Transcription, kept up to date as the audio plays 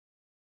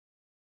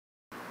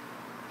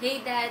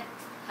Hey Dad,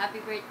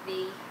 happy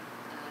birthday.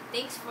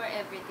 Thanks for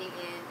everything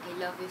and I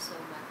love you so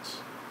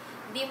much.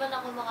 Hindi man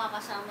ako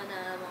makakasama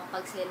na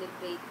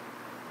makapag-celebrate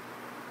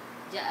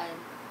dyan.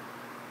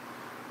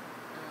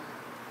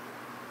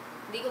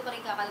 Hindi ko pa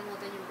rin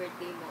kakalimutan yung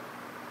birthday mo.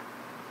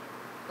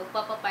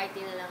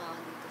 Magpapaparty na lang ako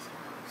dito sa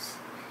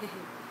house.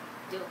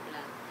 Joke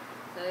lang.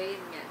 So,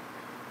 yun nga.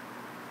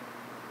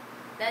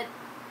 Dad,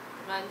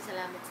 maraming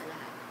salamat sa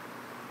lahat.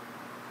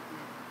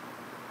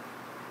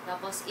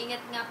 Tapos,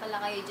 ingat nga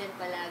pala kayo dyan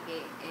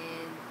palagi.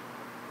 And,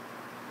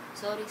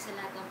 sorry sa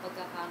lahat ng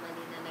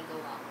pagkakamali na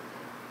nagawa ko.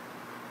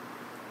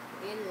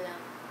 Yun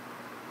lang.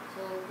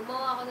 So,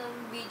 gumawa ako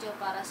ng video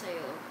para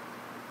sa'yo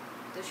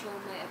to show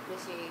my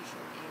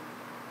appreciation and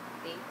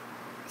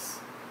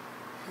thanks.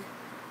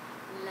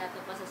 Yung lahat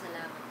ng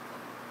pasasalamat ko.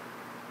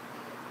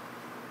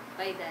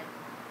 Bye, Dad.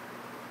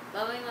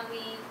 Bye-bye,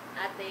 Mami,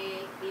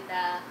 Ate,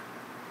 Tita.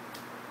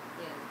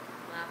 Yun.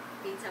 Mga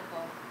pinsan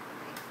ko.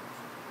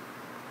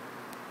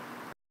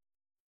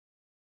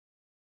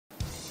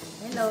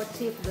 Hello,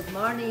 Chip. Good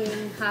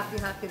morning.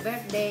 Happy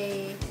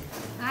birthday.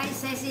 Hi,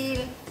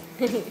 Cecil.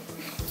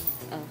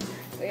 Oh,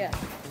 kuya.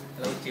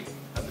 Hello, Chip.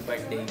 Happy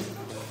birthday.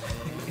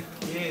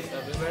 Yes,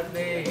 happy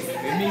birthday.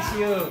 We miss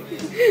you. We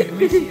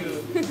miss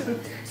you.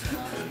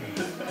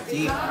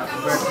 Chip, happy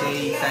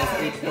birthday.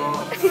 Size 8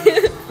 po.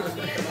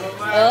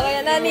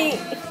 Kaya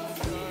nani.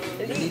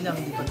 Hindi lang,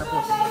 hindi pa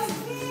tapos.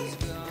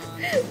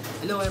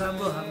 Hello,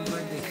 Rambo. Happy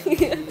birthday.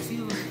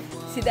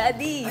 Si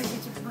Daddy. Ay,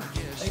 si Chip ba?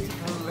 Ay, Chip,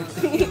 happy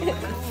birthday.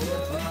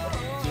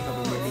 Chip,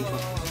 happy birthday po.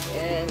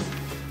 Ayan.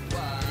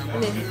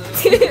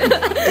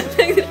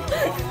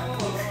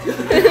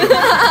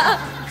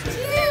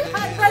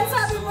 Advance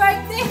happy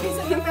birthday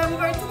sa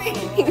November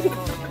 3.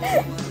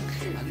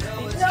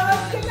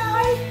 Lord,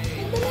 kailangan.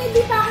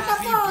 Hindi pa ako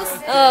tapos.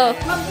 Oh.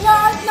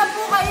 Mag-load na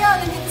po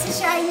kayo. Nandito si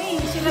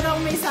Shiny. Sila raw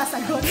may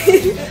sasagot.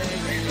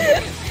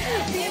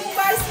 Team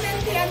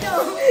Barsman,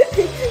 ano?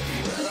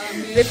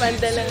 May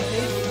panda lang.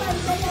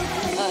 Panda lang.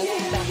 Oh,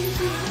 kita.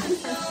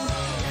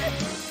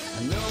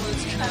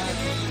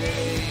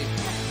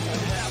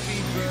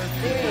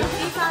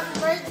 Happy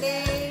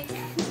birthday.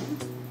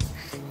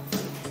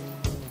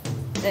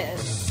 Ayan.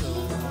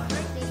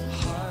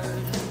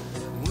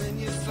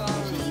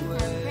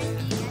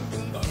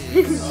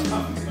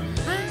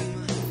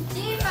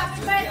 Chip,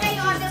 happy birthday.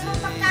 Order mo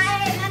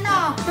pagkain.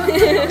 Ano?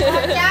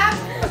 Jam?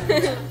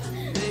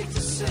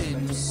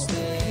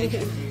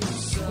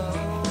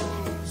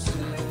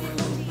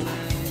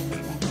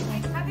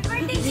 Happy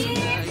birthday,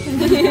 Chip.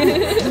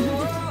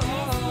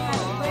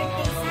 Happy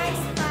birthday,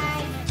 size 5.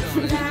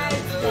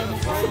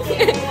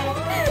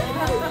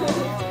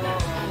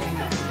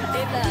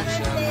 Tita.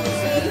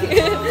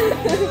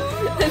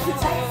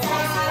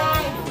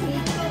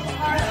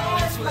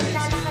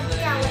 Maglalakad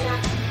ka, wala.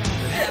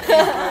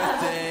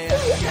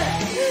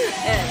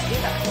 Ayan,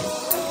 tita.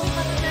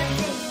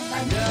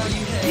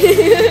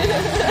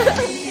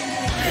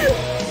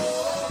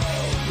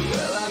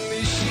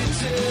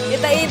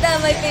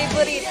 Ita, my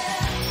favorite.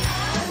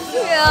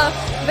 Yeah.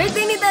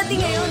 Birthday ni Daddy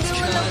ngayon, di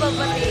mo lang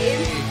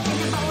papatiin.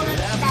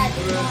 Happy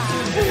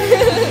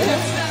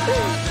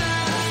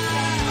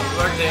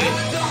birthday.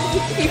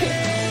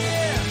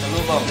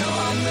 Salubong.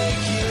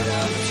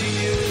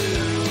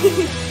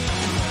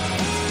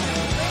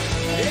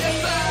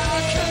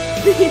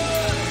 Sige,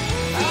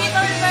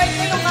 happy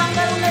birthday yung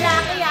kangaroo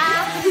lalaki,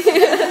 ah.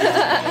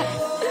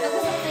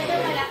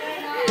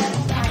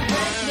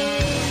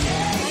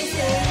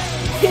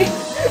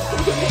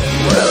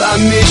 Well, I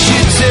miss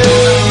you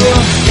too.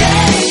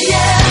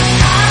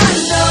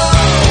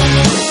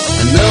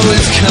 I know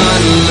it's kinda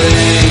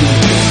lame,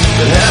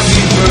 but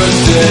happy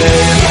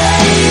birthday.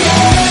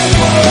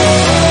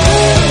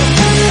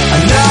 I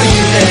know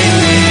you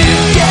hate it.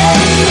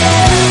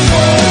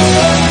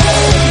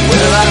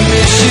 Well, I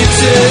miss you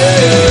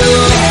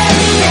too.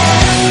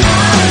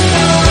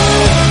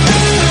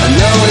 I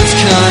know it's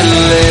kinda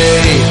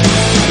late,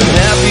 but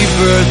happy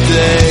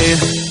birthday.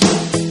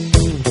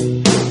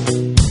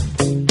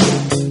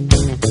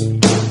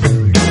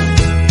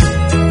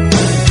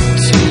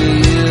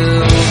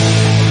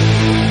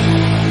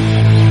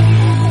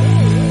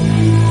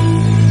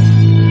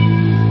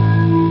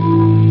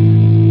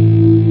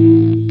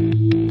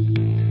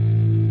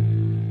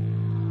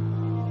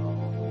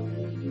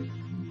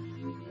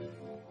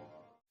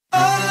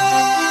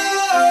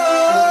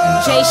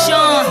 Jay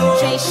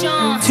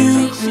Sean,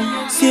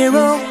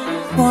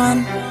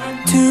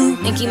 2-0-1-2.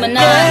 Nicki Minaj.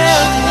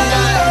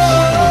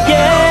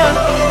 Yeah,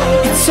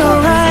 it's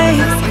alright.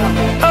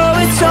 Oh,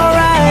 it's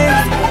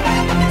alright.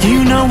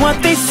 You know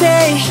what they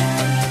say.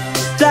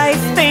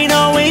 Life ain't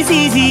always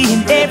easy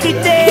and every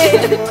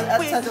day.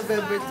 At sa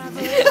November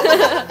 3.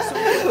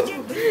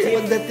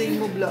 Pagdating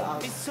mo, blow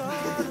out.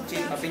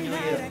 Chip, happy New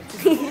Year.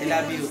 I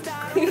love you.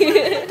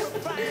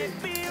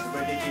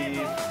 Birthday, Chip.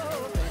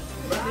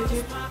 Birthday,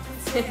 Chip.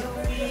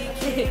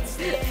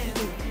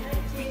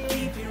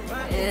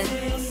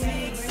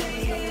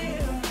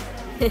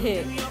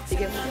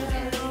 Sige mo.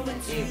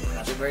 Chip,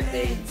 happy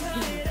birthday.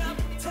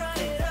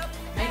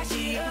 Hi,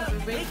 Chip. Happy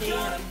birthday.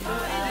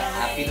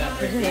 Happy na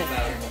birthday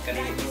ba? Huwag mong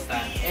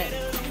kalimutan.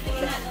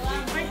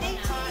 Birthday,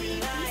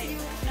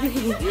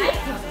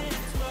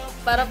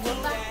 Para po.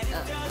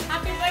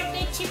 Happy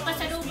birthday, Chip.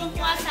 Pasalubong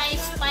ko sa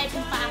size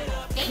 5 pa ako.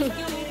 Thank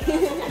you.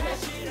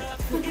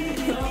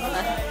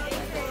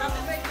 Happy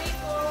birthday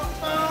po.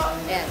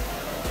 Ayan.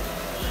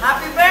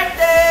 Happy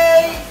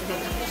birthday!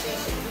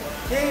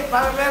 Hey,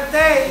 happy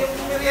birthday! Yung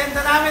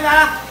merienda namin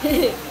ha!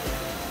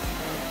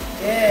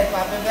 Yeah,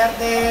 happy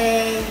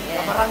birthday!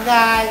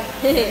 Kabarangay!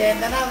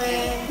 Merienda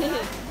namin!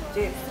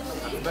 Chip,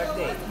 happy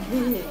birthday.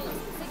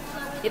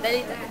 Kita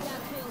dito.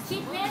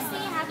 Chip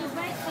Messi, happy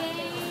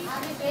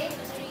birthday.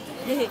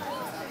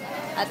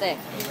 Ate.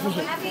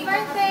 Happy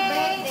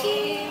birthday,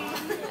 Chip!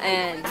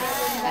 Ayan.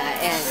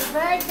 Ayan.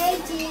 Birthday,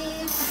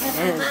 Chip!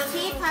 Ayan.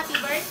 Chip, happy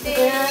birthday!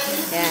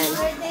 Ayan.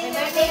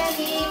 Birthday,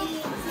 Chip!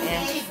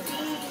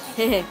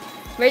 Ayan.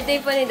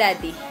 Birthday po ni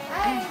Daddy.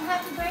 Ay,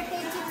 happy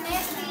birthday, Chip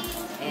Nesty!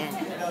 Ayan.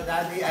 Hello,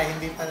 Daddy. Ay,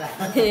 hindi pala.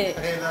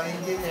 Hello,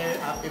 Engineer.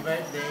 Happy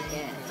birthday.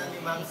 Yeah. Ito ni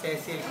Ma'am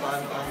Cecil kung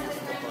ano ang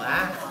gusto ko,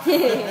 ha?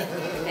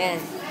 Ayan.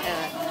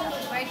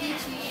 Birthday,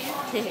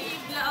 Chip!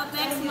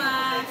 Next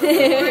month.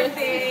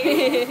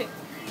 Birthday.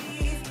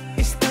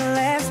 It's the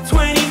last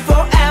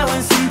 24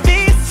 hours and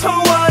this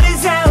whole world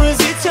is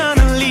ours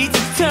eternally,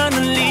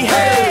 eternally.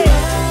 Hey,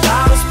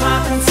 bottles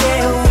popping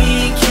till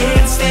we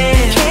can't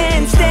stand.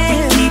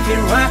 We keep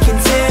it rocking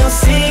till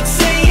 6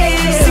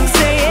 a.m.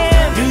 6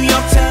 a.m. New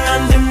York to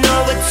London,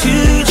 over to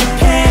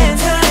Japan.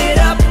 Turn it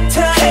up,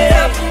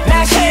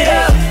 mash it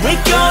up.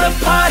 We're gonna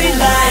party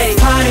like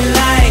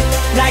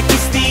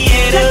it's the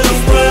end of the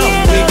world.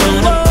 We're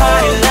gonna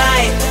party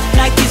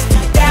like it's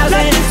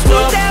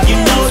 2012. You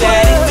know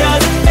that it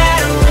doesn't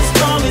matter as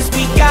long as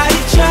we got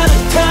each other.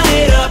 Turn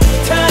it up,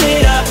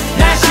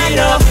 mash it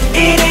up.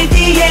 It ain't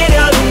the end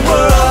of the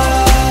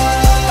world.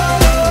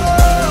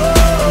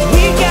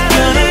 We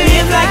gonna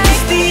live like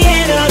it's the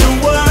end of the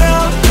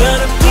world.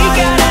 We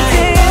gotta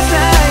dance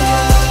like.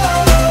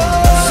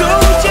 So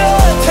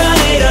just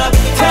turn it up,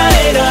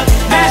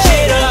 mash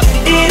it up.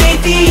 It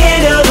ain't the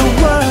end of the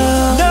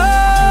world.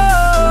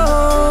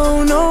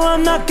 No,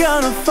 I'm not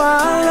gonna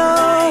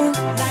follow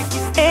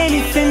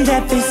anything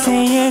that they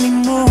say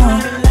anymore.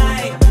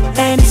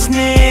 And it's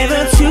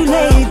never too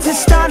late to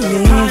start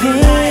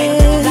living.